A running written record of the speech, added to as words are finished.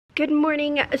Good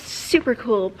morning, super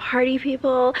cool party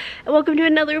people, and welcome to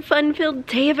another fun-filled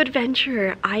day of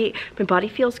adventure. My body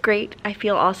feels great. I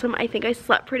feel awesome. I think I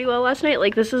slept pretty well last night.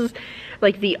 Like, this is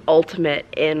like the ultimate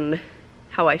in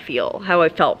how I feel, how I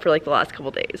felt for like the last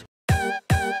couple days.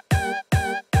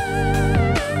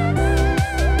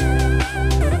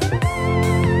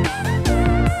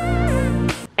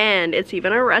 And it's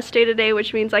even a rest day today,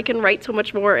 which means I can write so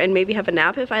much more and maybe have a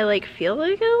nap if I like feel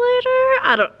like it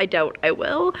later. I doubt I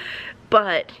will,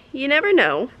 but you never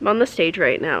know. I'm on the stage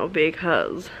right now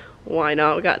because why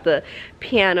not? We got the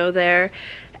piano there,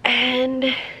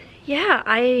 and yeah,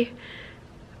 I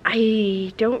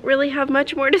don't really have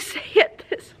much more to say at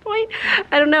this point.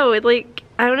 I don't know, it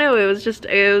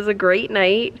was a great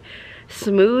night,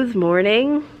 smooth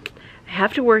morning. I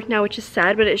have to work now, which is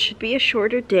sad, but it should be a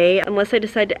shorter day unless I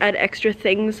decide to add extra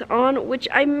things on, which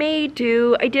I may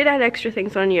do. I did add extra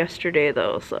things on yesterday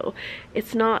though, so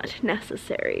it's not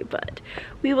necessary, but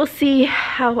we will see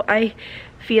how I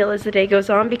feel as the day goes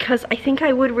on, because I think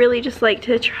I would really just like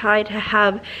to try to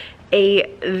have a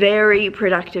very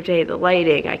productive day. The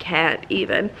lighting, I can't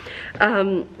even.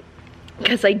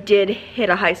 Because I did hit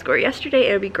a high score yesterday,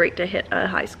 it would be great to hit a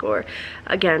high score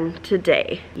again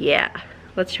today. Yeah.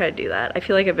 Let's try to do that. I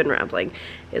feel like I've been rambling.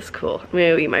 It's cool. I'm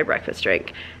gonna eat my breakfast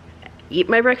drink. Eat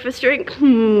my breakfast drink.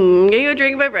 I'm gonna go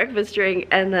drink my breakfast drink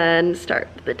and then start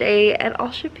the day and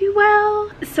all should be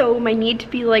well. So my need to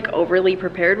be like overly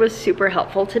prepared was super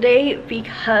helpful today,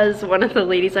 because one of the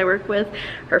ladies I work with,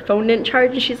 her phone didn't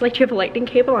charge and she's like, do you have a lightning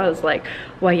cable? I was like,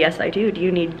 why yes I do. Do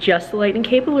you need just the lightning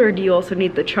cable or do you also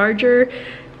need the charger?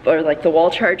 Or like the wall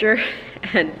charger?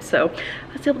 And so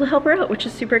I was able to help her out, which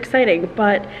is super exciting.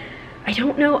 But I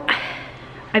don't know,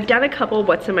 I've done a couple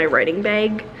what's in my writing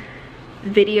bag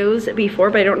videos before,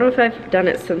 but I don't know if I've done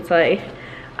it since I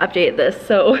updated this.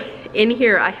 So in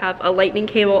here I have a lightning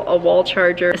cable, a wall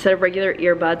charger, a set of regular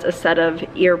earbuds, a set of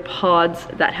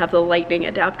earpods that have the lightning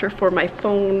adapter for my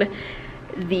phone,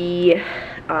 the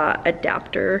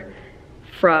adapter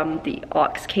from the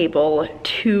aux cable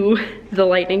to the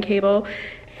lightning cable,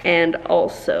 and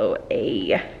also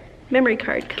a memory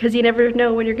card, because you never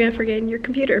know when you're gonna forget in your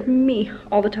computer. Me,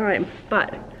 all the time.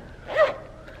 But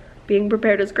being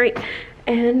prepared is great.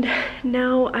 And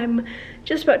now I'm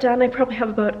just about done. I probably have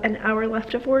about an hour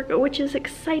left of work, which is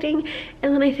exciting.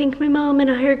 And then I think my mom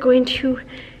and I are going to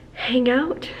hang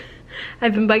out.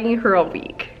 I've been bugging her all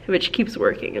week, which keeps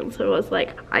working. And so I was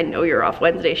like, I know you're off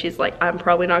Wednesday. She's like, I'm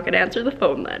probably not gonna answer the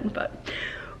phone then, but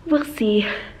we'll see.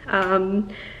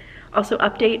 Also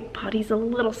update, body's a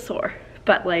little sore.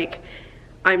 But like,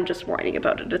 I'm just whining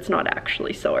about it. It's not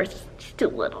actually sore, it's just a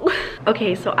little.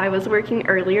 Okay, so I was working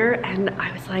earlier and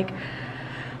I was like,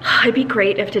 it'd be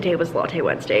great if today was Latte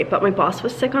Wednesday, but my boss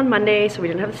was sick on Monday, so we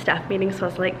didn't have a staff meeting, so I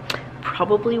was like,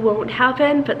 probably won't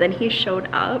happen, but then he showed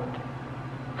up.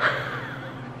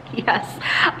 Yes,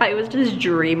 I was just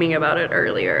dreaming about it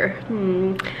earlier.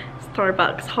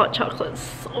 Starbucks hot chocolate,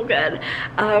 so good.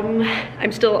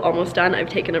 I'm still almost done. I've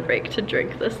taken a break to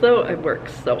drink this though. I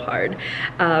worked so hard.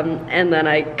 And then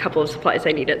a couple of supplies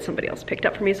I needed, somebody else picked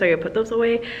up for me, so I gotta put those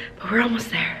away, but we're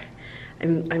almost there.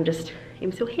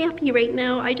 I'm so happy right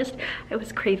now. I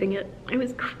was craving it. I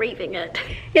was craving it.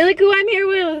 Hey, look who I'm here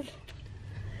with.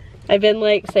 I've been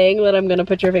like saying that I'm gonna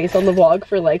put your face on the vlog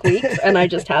for like weeks and I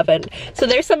just haven't. So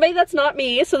there's somebody that's not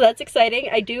me, so that's exciting.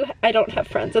 I don't have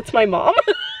friends, it's my mom.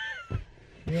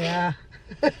 Yeah.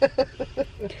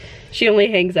 She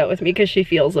only hangs out with me because she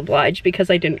feels obliged because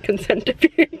I didn't consent to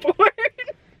being born.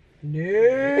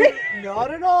 No,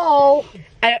 not at all.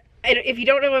 If you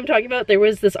don't know what I'm talking about, there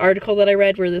was this article that I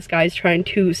read where this guy's trying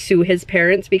to sue his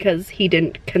parents because he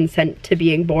didn't consent to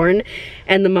being born,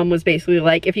 and the mom was basically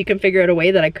like, if you can figure out a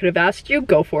way that I could have asked you,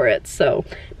 go for it. So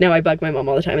now I bug my mom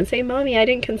all the time and say, Mommy, I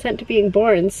didn't consent to being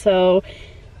born, so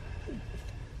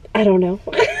I don't know.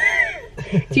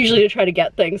 It's usually to try to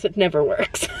get things, it never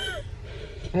works.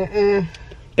 But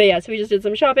yeah, so we just did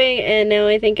some shopping and now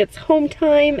I think it's home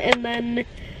time, and then...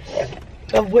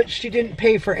 Of which she didn't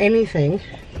pay for anything.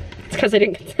 It's because I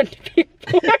didn't consent to be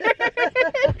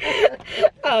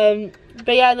born.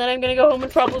 But yeah, and then I'm gonna go home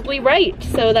and probably write,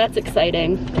 so that's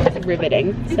exciting. It's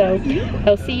riveting. So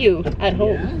I'll see you at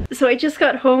home. So I just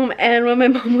got home, and when my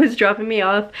mom was dropping me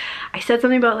off, I said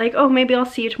something about like, oh, maybe I'll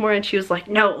see you tomorrow, and she was like,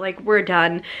 no, like, we're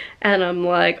done. And I'm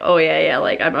like, oh yeah,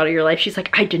 like, I'm out of your life. She's like,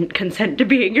 I didn't consent to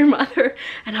being your mother.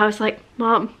 And I was like,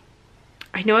 Mom,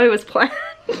 I know I was planned.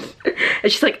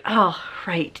 And she's like, oh,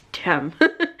 right, Tim.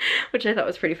 Which I thought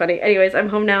was pretty funny. Anyways, I'm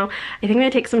home now. I think I'm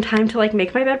gonna take some time to like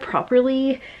make my bed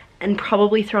properly and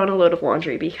probably throw in a load of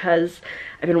laundry because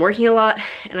I've been working a lot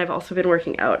and I've also been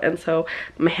working out, and so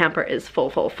my hamper is full.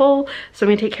 So I'm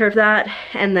gonna take care of that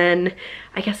and then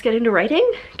I guess get into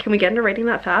writing. Can we get into writing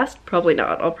that fast? Probably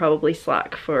not. I'll probably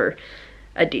slack for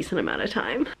a decent amount of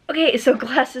time. Okay, so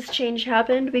glasses change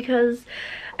happened because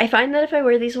I find that if I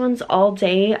wear these ones all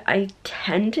day, I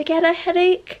tend to get a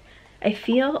headache. I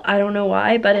don't know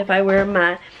why, but if I wear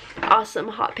my awesome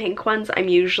hot pink ones, I'm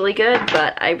usually good,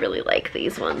 but I really like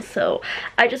these ones, so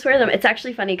I just wear them. It's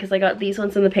actually funny because I got these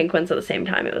ones and the pink ones at the same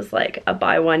time. It was like a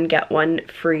buy one get one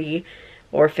free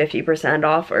or 50%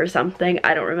 off or something,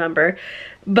 I don't remember,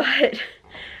 but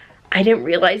I didn't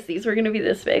realize these were gonna be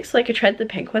this big. So like I tried the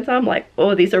pink ones on, I'm like,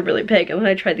 oh, these are really big, and then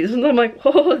I tried these ones, I'm like,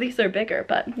 oh, these are bigger.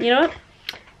 But you know what,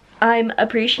 I'm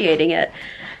appreciating it.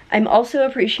 I'm also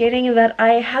appreciating that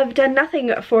I have done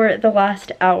nothing for the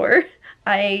last hour.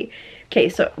 I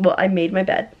made my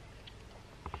bed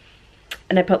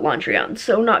and I put laundry on,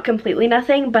 so not completely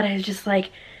nothing, but I was just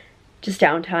like, just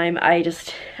downtime. I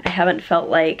haven't felt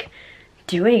like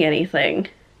doing anything,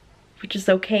 which is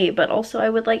okay, but also I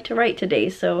would like to write today,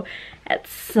 so at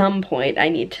some point I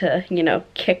need to, you know,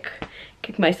 kick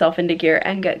myself into gear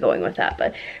and get going with that.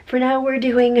 But for now we're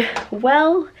doing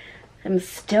well. I'm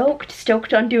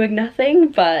stoked on doing nothing,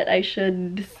 but I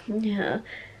should, yeah.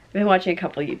 I've been watching a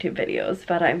couple YouTube videos,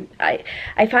 but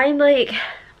I find like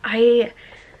I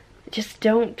just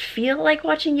don't feel like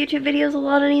watching YouTube videos a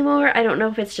lot anymore. I don't know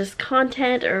if it's just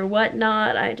content or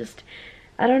whatnot. I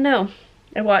don't know.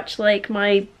 I watch like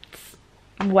my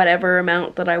whatever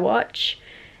amount that I watch,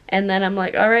 and then I'm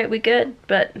like, all right, we good.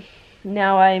 But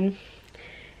now I'm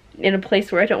in a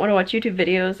place where I don't want to watch YouTube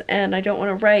videos and I don't want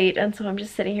to write, and so I'm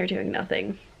just sitting here doing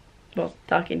nothing. Well,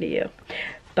 talking to you.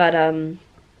 But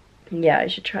yeah, I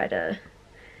should try to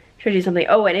do something.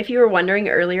 Oh, and if you were wondering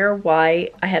earlier why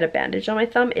I had a bandage on my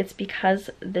thumb, it's because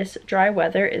this dry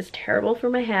weather is terrible for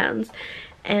my hands.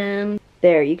 And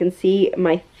there, you can see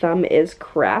my thumb is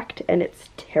cracked and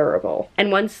it's terrible.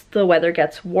 And once the weather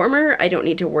gets warmer, I don't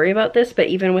need to worry about this, but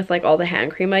even with like all the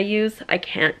hand cream I use, I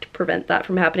can't prevent that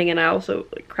from happening, and I also,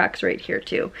 like, cracks right here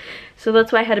too. So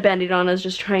that's why I had a band-aid on. I was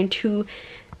just trying to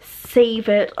save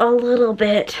it a little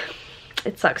bit.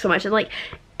 It sucks so much, and like,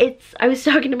 I was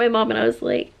talking to my mom and I was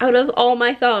like, out of all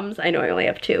my thumbs, I know I only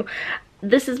have two,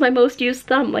 this is my most used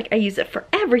thumb. Like, I use it for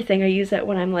everything. I use it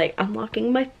when I'm like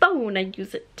unlocking my phone. I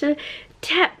use it to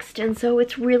text, and so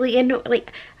it's really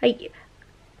like I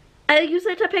use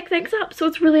it to pick things up, so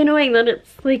it's really annoying that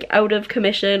it's like out of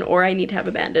commission or I need to have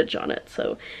a bandage on it.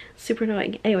 So super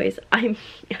annoying. Anyways, I'm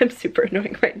super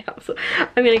annoying right now, so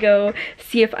I'm gonna go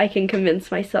see if I can convince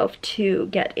myself to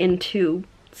get into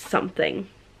something.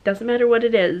 Doesn't matter what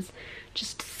it is,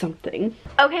 just something.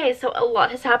 Okay, so a lot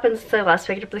has happened since I last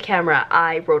picked up the camera.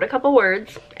 I wrote a couple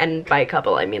words, and by a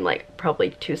couple I mean like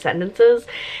probably 2 sentences.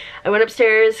 I went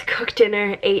upstairs, cooked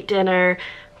dinner, ate dinner,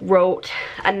 wrote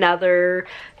another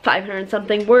 500 and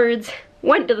something words,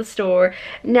 went to the store.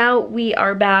 Now we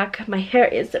are back. My hair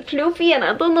is floofy and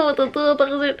I don't know what to do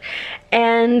about it.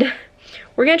 And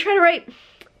we're gonna try to write.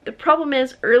 The problem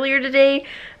is, earlier today,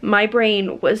 my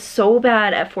brain was so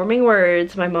bad at forming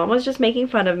words. My mom was just making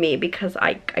fun of me because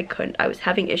I couldn't, I was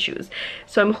having issues.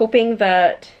 So I'm hoping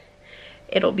that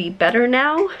it'll be better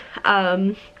now,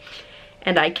 and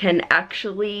I can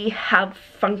actually have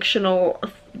functional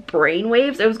brain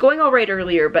waves. It was going all right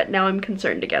earlier, but now I'm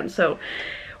concerned again. So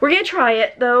we're gonna try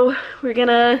it though. We're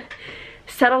gonna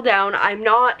settle down. I'm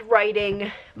not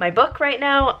writing my book right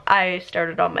now. I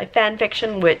started on my fan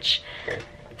fiction, which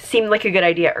seemed like a good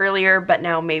idea earlier, but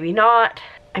now maybe not.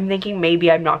 I'm thinking maybe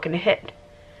I'm not gonna hit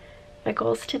my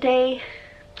goals today.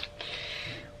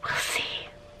 We'll see.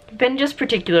 I've been just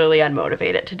particularly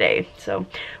unmotivated today, so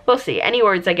we'll see. Any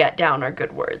words I get down are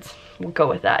good words. We'll go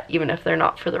with that, even if they're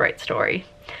not for the right story.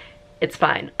 It's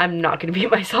fine. I'm not gonna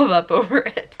beat myself up over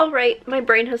it. All right, my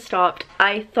brain has stopped.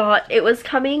 I thought it was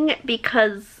coming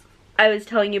because I was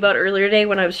telling you about earlier today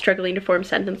when I was struggling to form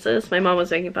sentences. My mom was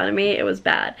making fun of me. It was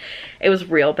bad. It was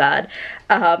real bad.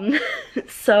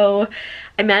 So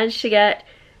I managed to get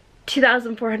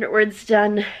 2,400 words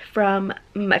done from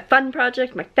my fun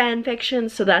project, my fan fiction,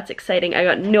 so that's exciting. I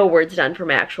got no words done for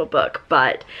my actual book,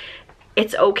 but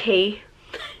it's okay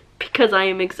because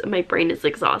my brain is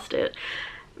exhausted.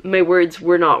 My words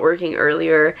were not working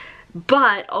earlier,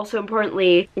 but also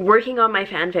importantly, working on my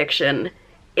fan fiction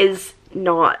is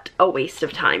not a waste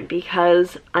of time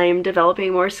because I'm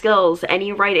developing more skills.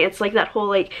 Any writing, it's like that whole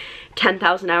like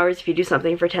 10,000 hours. If you do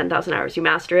something for 10,000 hours, you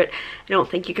master it. I don't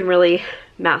think you can really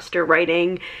master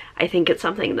writing. I think it's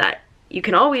something that you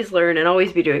can always learn and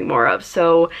always be doing more of.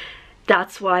 So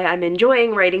that's why I'm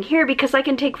enjoying writing here, because I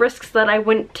can take risks that I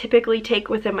wouldn't typically take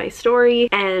within my story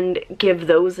and give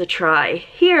those a try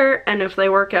here, and if they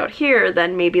work out here,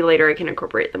 then maybe later I can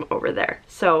incorporate them over there.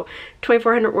 So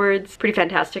 2,400 words, pretty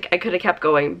fantastic. I could have kept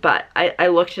going, but I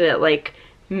looked at it like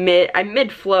I'm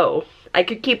mid-flow. I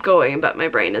could keep going, but my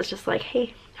brain is just like,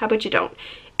 hey, how about you don't?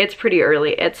 It's pretty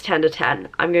early. It's 10 to 10.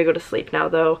 I'm gonna go to sleep now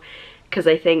though, because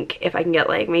I think if I can get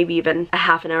like maybe even a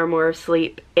half an hour more of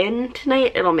sleep in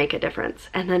tonight, it'll make a difference.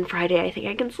 And then Friday I think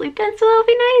I can sleep in, so that'll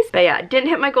be nice. But yeah, didn't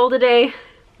hit my goal today.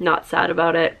 Not sad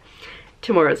about it.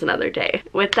 Tomorrow's another day.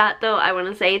 With that though, I want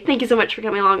to say thank you so much for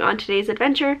coming along on today's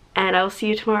adventure, and I will see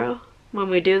you tomorrow when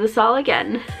we do this all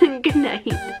again. Good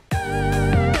night.